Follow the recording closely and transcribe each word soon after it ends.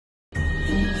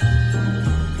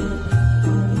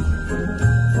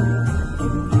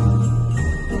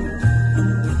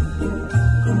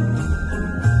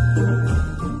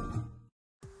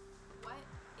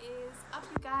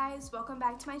welcome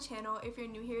back to my channel. If you're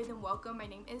new here, then welcome. My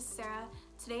name is Sarah.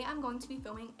 Today I'm going to be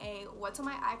filming a what's on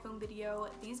my iPhone video.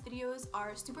 These videos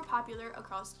are super popular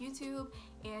across YouTube,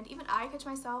 and even I catch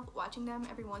myself watching them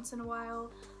every once in a while.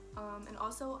 And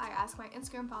also I ask my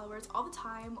Instagram followers all the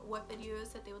time what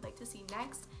videos that they would like to see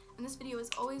next, and this video is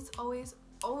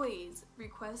always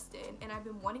requested, and I've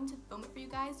been wanting to film it for you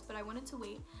guys, but I wanted to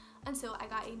wait until I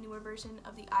got a newer version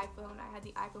of the iPhone. I had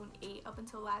the iPhone 8 up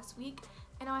until last week,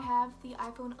 and now I have the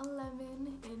iPhone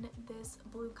 11 in this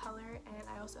blue color, and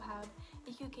I also have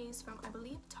a cute case from, I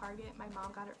believe, Target. My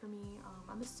mom got it for me.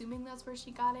 I'm assuming that's where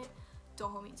she got it.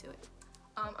 Don't hold me to it.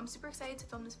 I'm super excited to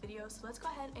film this video, so let's go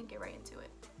ahead and get right into it.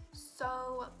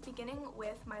 So, beginning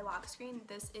with my lock screen,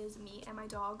 this is me and my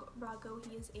dog, Rocco.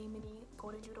 He is a mini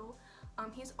golden doodle.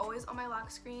 He's always on my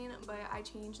lock screen, but I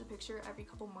change the picture every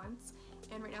couple months,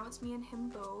 and right now it's me and him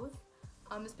both.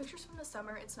 This picture's from the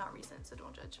summer, it's not recent, so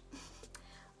don't judge.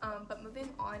 But moving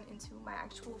on into my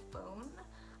actual phone,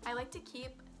 I like to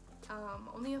keep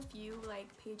only a few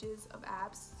pages of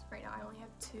apps. Right now I only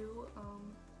have two.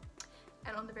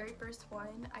 And on the very first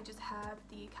one, I just have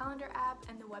the calendar app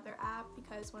and the weather app,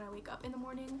 because when I wake up in the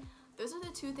morning, those are the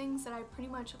two things that I pretty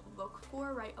much look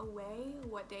for right away,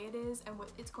 what day it is and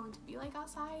what it's going to be like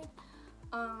outside.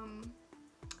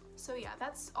 So yeah,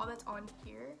 that's all that's on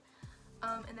here.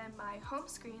 And then my home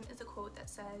screen is a quote that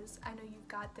says, "I know you've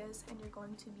got this and you're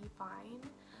going to be fine."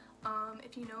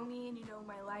 If you know me and you know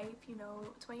my life, you know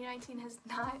 2019 has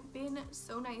not been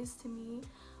so nice to me.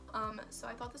 So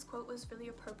I thought this quote was really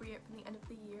appropriate from the end of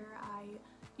the year. I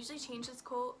usually change this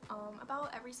quote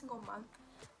about every single month.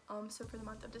 So for the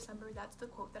month of December, that's the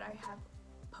quote that I have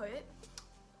put.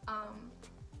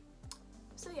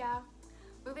 So yeah,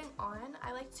 moving on,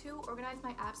 I like to organize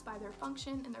my apps by their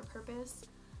function and their purpose.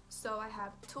 So I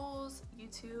have Tools,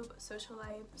 YouTube, Social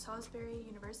Life, Salisbury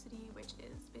University, which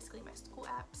is basically my school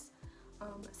apps,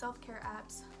 self-care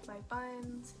apps, my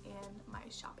funds, and my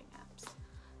shopping apps.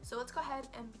 So let's go ahead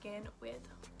and begin with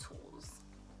Tools.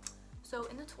 So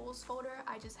in the Tools folder,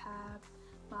 I just have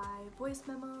my voice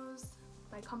memos,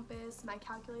 my compass, my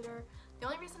calculator. The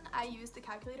only reason I use the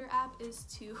calculator app is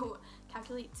to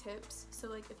calculate tips. So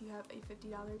like if you have a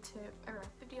 $50 tip or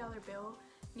a $50 bill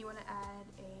and you want to add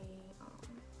a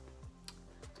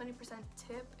 20%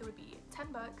 tip, it would be $10,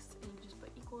 and you just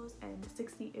put equals, and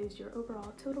 60 is your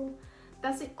overall total.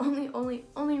 That's the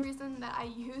only reason that I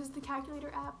use the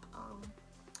calculator app.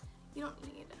 You don't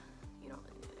really need it,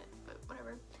 but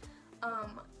whatever.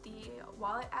 The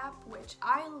wallet app, which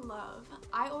I love.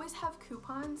 I always have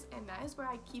coupons, and that is where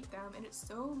I keep them, and it's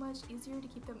so much easier to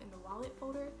keep them in the wallet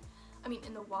folder. I mean,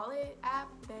 in the wallet app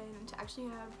than to actually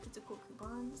have physical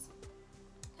coupons,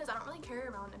 because I don't really carry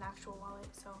around an actual wallet,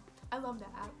 so I love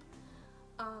that app.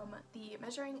 The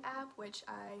measuring app, which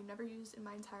I never used in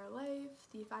my entire life.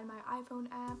 The Find My iPhone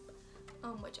app,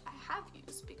 which I have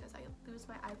used because I lose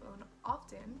my iPhone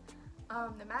often.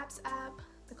 The Maps app,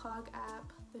 the Clock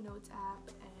app, the Notes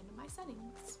app, and my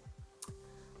settings.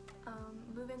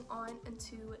 Moving on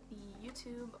into the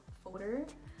YouTube folder,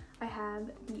 I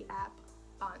have the app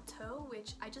Fonto,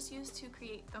 which I just use to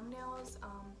create thumbnails.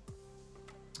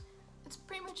 It's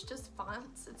pretty much just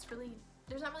fonts.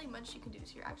 There's not really much you can do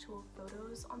to your actual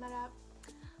photos on that app.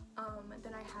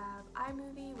 Then I have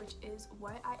iMovie, which is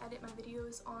what I edit my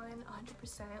videos on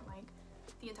 100%, like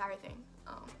the entire thing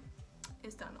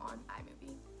is done on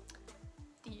iMovie.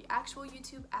 The actual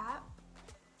YouTube app,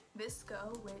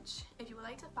 Visco, which if you would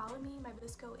like to follow me, my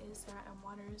Visco is Sarah M.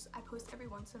 Waters. I post every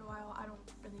once in a while. I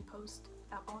don't really post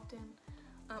that often.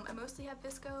 I mostly have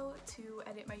Visco to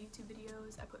edit my YouTube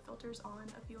videos. I put filters on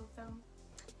a few of them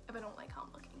if I don't like how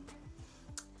I'm looking.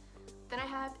 Then I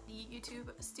have the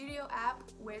YouTube Studio app,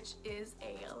 which is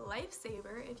a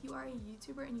lifesaver. If you are a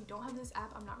YouTuber and you don't have this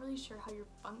app, I'm not really sure how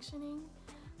you're functioning,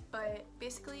 but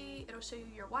basically it'll show you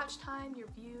your watch time, your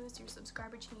views, your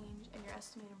subscriber change, and your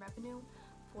estimated revenue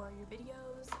for your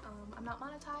videos. I'm not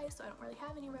monetized, so I don't really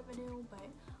have any revenue, but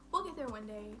we'll get there one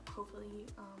day, hopefully.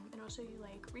 And it'll show you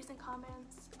like recent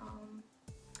comments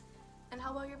and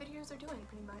how well your videos are doing,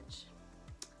 pretty much.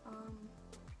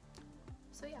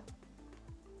 So yeah.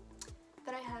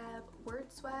 Then I have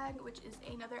WordSwag, which is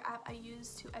another app I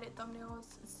use to edit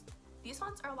thumbnails. These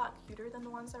fonts are a lot cuter than the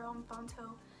ones that are on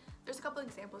Fonto. There's a couple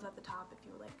examples at the top if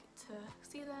you would like to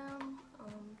see them.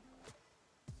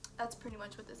 That's pretty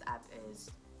much what this app is.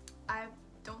 I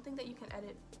don't think that you can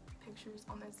edit pictures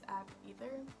on this app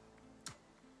either.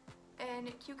 And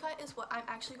CueCut is what I'm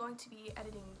actually going to be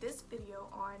editing this video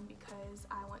on, because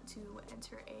I want to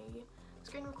enter a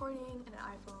screen recording in an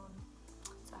iPhone,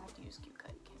 so I have to use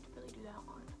CueCut. You can't really do that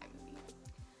on iMovie.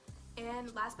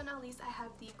 And last but not least, I have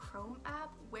the Chrome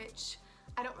app, which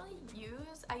I don't really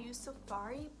I use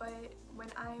Safari, but when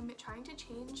I'm trying to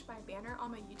change my banner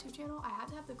on my YouTube channel, I have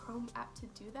to have the Chrome app to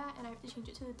do that, and I have to change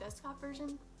it to the desktop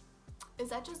version. Is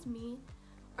that just me,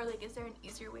 or like is there an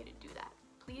easier way to do that?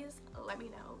 Please let me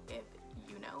know if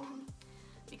you know,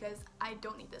 because I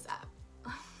don't need this app.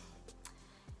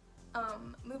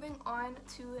 Moving on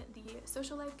to the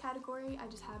social life category, I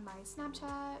just have my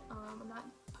Snapchat. I'm not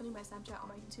putting my Snapchat on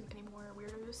my YouTube anymore.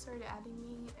 Weirdos started adding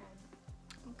me, and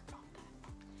I'm good off that.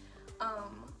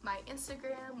 My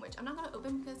Instagram, which I'm not gonna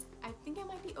open because I think it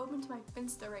might be open to my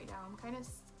Finsta right now. I'm kind of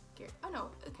scared. Oh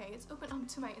no, okay, it's open up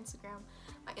to my Instagram.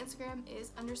 My Instagram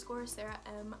is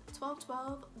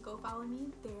 _SarahM1212. Go follow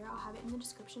me there. I'll have it in the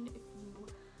description if you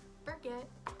forget.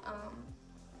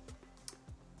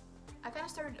 I kind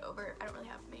of started over. I don't really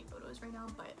have many photos right now,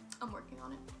 but I'm working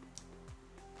on it.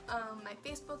 My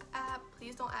Facebook app,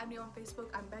 please don't add me on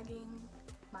Facebook, I'm begging.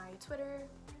 My Twitter,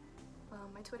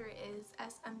 my Twitter is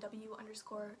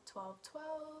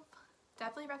smw_1212.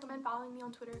 Definitely recommend following me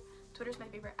on Twitter. Twitter's my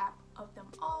favorite app of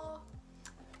them all.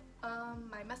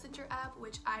 My Messenger app,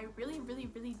 which I really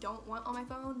don't want on my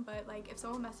phone, but like if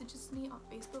someone messages me on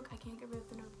Facebook, I can't get rid of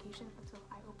the notification until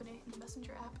I open it in the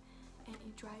Messenger app, and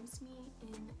it drives me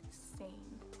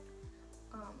insane.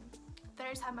 Then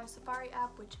I just have my Safari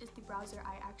app, which is the browser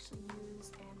I actually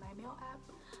use, and my mail app.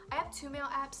 I have 2 mail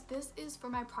apps. This is for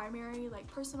my primary like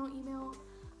personal email,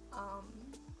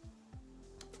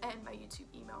 and my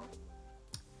YouTube email.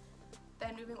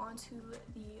 Then moving on to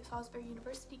the Salisbury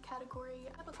University category,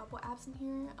 I have a couple apps in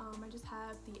here. I just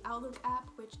have the Outlook app,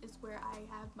 which is where I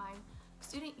have my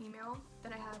student email.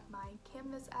 Then I have my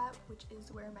Canvas app, which is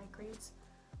where my grades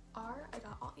are. I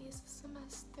got all A's this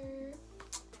semester.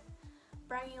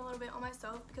 Bragging a little bit on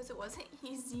myself because it wasn't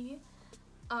easy.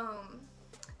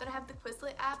 Then I have the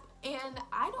Quizlet app, and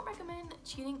I don't recommend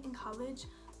cheating in college,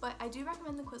 but I do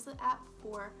recommend the Quizlet app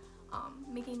for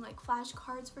making like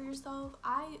flashcards for yourself.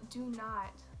 I do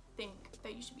not think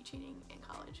that you should be cheating in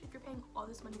college. If you're paying all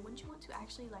this money, wouldn't you want to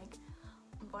actually like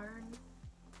learn?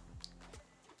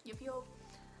 You feel?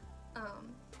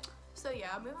 So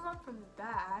yeah, moving on from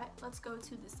that, let's go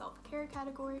to the self-care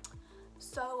category.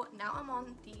 So now I'm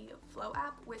on the Flow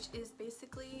app, which is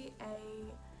basically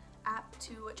a app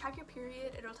to track your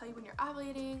period. It'll tell you when you're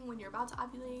ovulating, when you're about to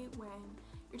ovulate, when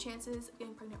your chances of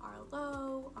getting pregnant are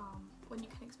low, when you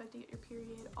can expect to get your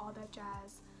period, all that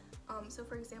jazz. So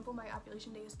for example, my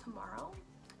ovulation day is tomorrow.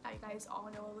 Now you guys all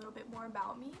know a little bit more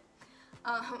about me.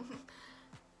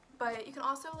 But you can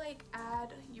also like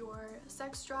add your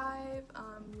sex drive,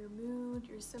 your mood,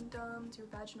 your symptoms, your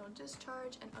vaginal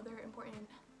discharge, and other important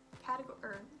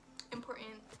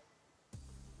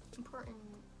important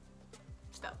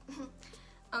stuff.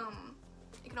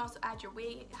 You can also add your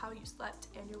weight, how you slept,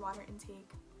 and your water intake,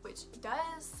 which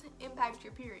does impact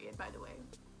your period, by the way.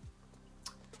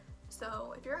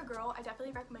 So if you're a girl, I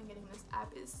definitely recommend getting this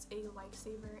app. It's a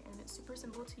lifesaver, and it's super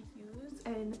simple to use,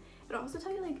 and it'll also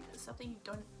tell you like stuff that you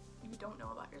don't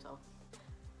know about yourself.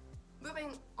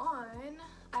 Moving on,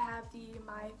 I have the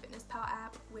MyFitnessPal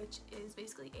app, which is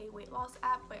basically a weight loss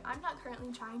app, but I'm not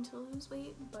currently trying to lose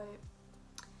weight. But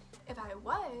if I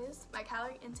was, my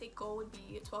calorie intake goal would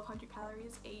be 1,200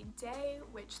 calories a day,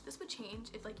 which this would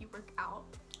change if like you work out.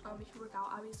 If you work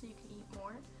out, obviously you can eat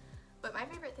more. But my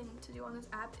favorite thing to do on this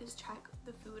app is track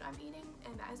the food I'm eating,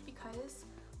 and that is because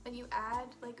when you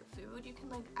add like food, you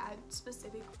can like add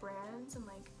specific brands and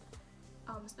like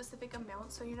specific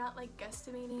amounts, so you're not like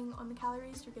guesstimating on the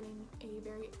calories. You're getting a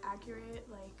very accurate,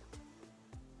 like,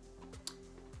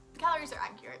 the calories are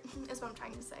accurate is what I'm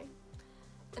trying to say.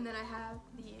 And then I have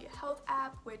the health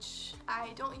app, which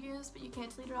I don't use, but you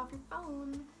can't delete it off your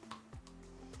phone.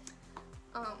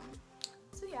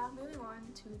 So yeah, moving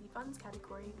on to the funds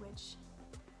category, which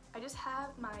I just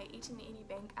have my 1880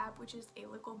 bank app, which is a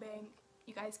local bank.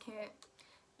 You guys can't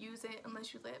use it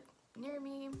unless you live near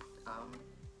me.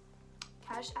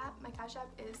 Cash app, my Cash app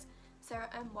is Sarah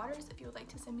M. Waters if you would like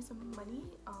to send me some money.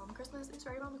 Christmas is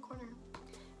right around the corner.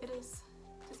 It is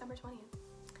December 20th.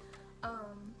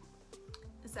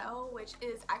 Zelle, which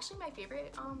is actually my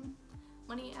favorite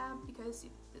money app because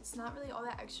it's not really all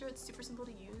that extra. It's super simple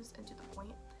to use and to the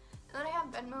point. And then I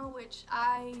have Venmo, which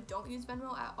I don't use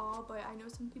Venmo at all, but I know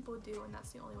some people do, and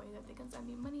that's the only way that they can send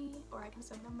me money, or I can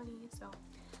send them money. So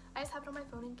I just have it on my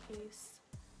phone in case.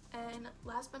 And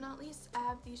last but not least, I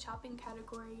have the shopping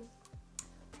category,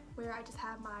 where I just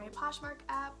have my Poshmark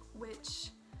app,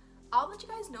 which I'll let you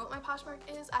guys know what my Poshmark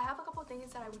is. I have a couple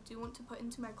things that I do want to put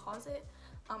into my closet.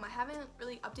 I haven't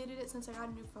really updated it since I got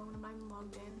a new phone. I'm not even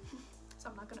logged in, so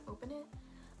I'm not going to open it.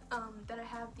 Then I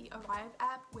have the Arrive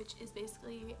app, which is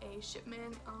basically a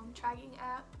shipment tracking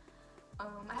app.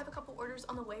 I have a couple orders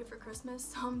on the way for Christmas,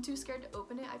 so I'm too scared to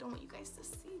open it. I don't want you guys to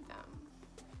see them.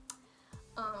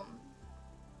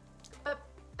 But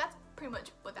that's pretty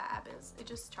much what that app is. It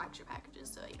just tracks your packages,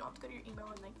 so you don't have to go to your email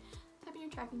and like type in your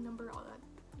tracking number, all that.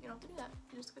 You don't have to do that.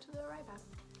 You just go to the Arrive app.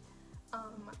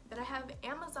 Then I have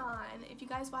Amazon. If you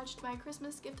guys watched my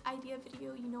Christmas gift idea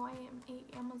video, you know I am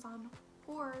a Amazon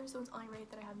whore, so it's only right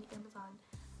that I have the Amazon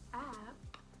app.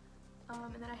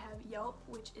 And then I have Yelp,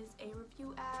 which is a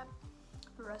review app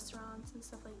for restaurants and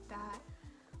stuff like that.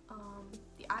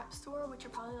 The App Store, which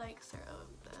you're probably like, Sarah,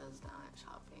 that's not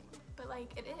shopping, but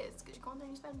like it is, because you go in there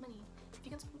and you spend money.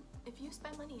 If you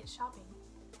spend money, it's shopping.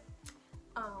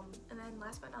 And then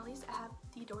last but not least, I have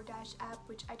the DoorDash app,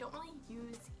 which I don't really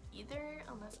use either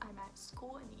unless I'm at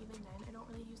school, and even then I don't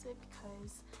really use it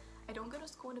because I don't go to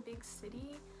school in a big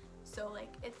city, so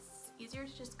like it's easier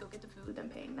to just go get the food than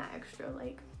paying that extra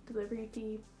like delivery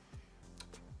fee.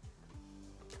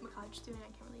 I'm a college student,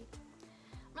 I'm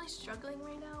really struggling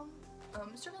right now.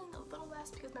 I'm struggling a little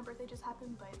less because my birthday just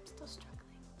happened, but I'm still struggling.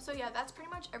 So yeah, that's pretty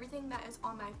much everything that is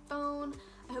on my phone.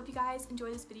 I hope you guys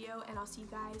enjoy this video, and I'll see you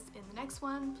guys in the next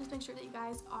one. Please make sure that you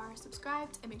guys are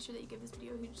subscribed, and make sure that you give this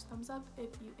video a huge thumbs up if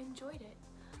you enjoyed it.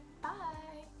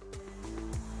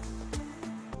 Bye!